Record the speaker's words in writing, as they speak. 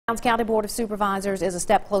Lowndes County Board of Supervisors is a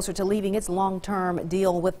step closer to leaving its long-term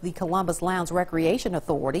deal with the Columbus Lowndes Recreation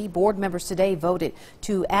Authority. Board members today voted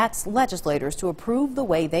to ask legislators to approve the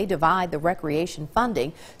way they divide the recreation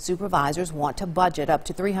funding. Supervisors want to budget up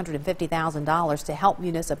to $350,000 to help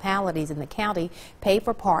municipalities in the county pay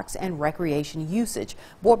for parks and recreation usage.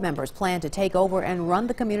 Board members plan to take over and run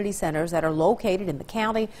the community centers that are located in the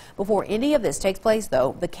county. Before any of this takes place,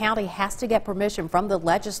 though, the county has to get permission from the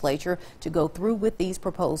legislature to go through with these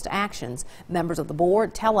proposed actions. Members of the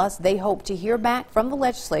board tell us they hope to hear back from the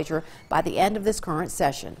legislature by the end of this current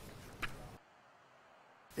session.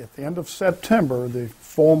 At the end of September, the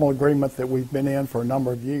formal agreement that we've been in for a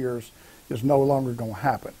number of years is no longer going to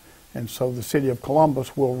happen. And so the city of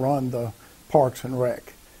Columbus will run the Parks and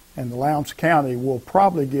Rec. And the Lowndes County will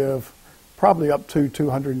probably give up to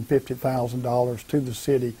 $250,000 to the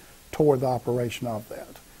city toward the operation of that.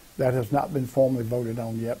 That has not been formally voted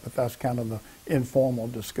on yet, but that's kind of the informal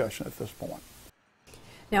discussion at this point.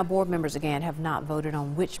 Now, board members again have not voted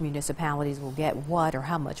on which municipalities will get what or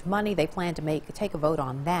how much money. They plan to take a vote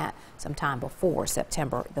on that sometime before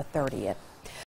September the 30th.